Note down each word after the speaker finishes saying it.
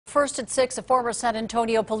First at 6, a former San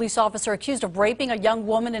Antonio police officer accused of raping a young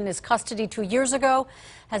woman in his custody 2 years ago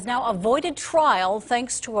has now avoided trial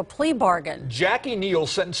thanks to a plea bargain. Jackie Neal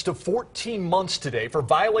sentenced to 14 months today for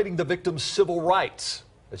violating the victim's civil rights.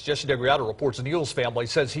 As Jesse Neal reports, Neal's family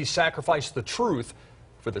says he sacrificed the truth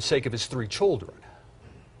for the sake of his 3 children.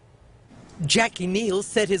 Jackie Neal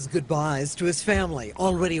said his goodbyes to his family,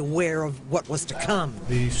 already aware of what was to come.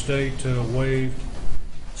 The state waived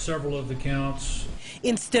several of the counts.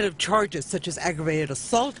 Instead of charges such as aggravated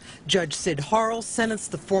assault, Judge Sid Harrell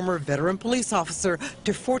sentenced the former veteran police officer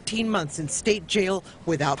to 14 months in state jail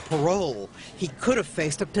without parole. He could have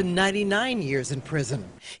faced up to 99 years in prison.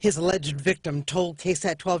 His alleged victim told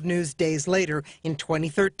KSAT 12 News days later, in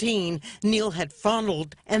 2013, Neal had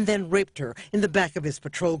fondled and then raped her in the back of his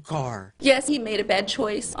patrol car. Yes, he made a bad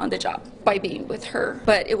choice on the job by being with her,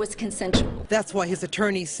 but it was consensual. That's why his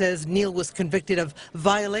attorney says Neal was convicted of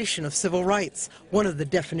violation of civil rights, one of the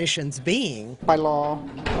definitions being, by law,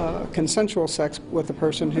 consensual sex with a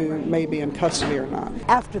person who may be in custody or not.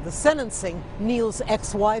 After the sentencing, Neal's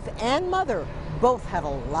ex-wife and mother both had a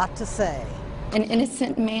lot to say. An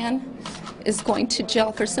innocent man is going to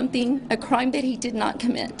jail for something, a crime that he did not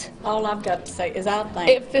commit. All I've got to say is I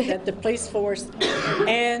think that the police force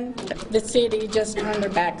and the city just turned their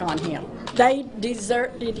back on him. They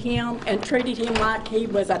deserted him and treated him like he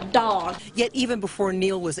was a dog. Yet even before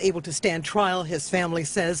Neal was able to stand trial, his family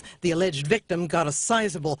says the alleged victim got a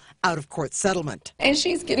sizable out-of-court settlement. And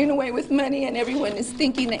she's getting away with money, and everyone is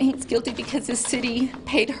thinking that he's guilty because the city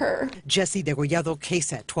paid her. Jesse Degollado,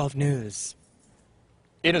 KSAT 12 News.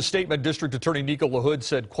 In a statement, District Attorney Nico LaHood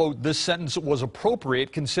said, quote, "This sentence was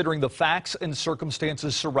appropriate considering the facts and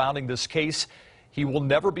circumstances surrounding this case. He will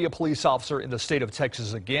never be a police officer in the state of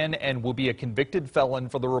Texas again and will be a convicted felon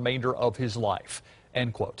for the remainder of his life,"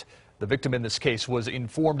 end quote. The victim in this case was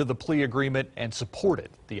informed of the plea agreement and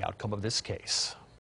supported the outcome of this case.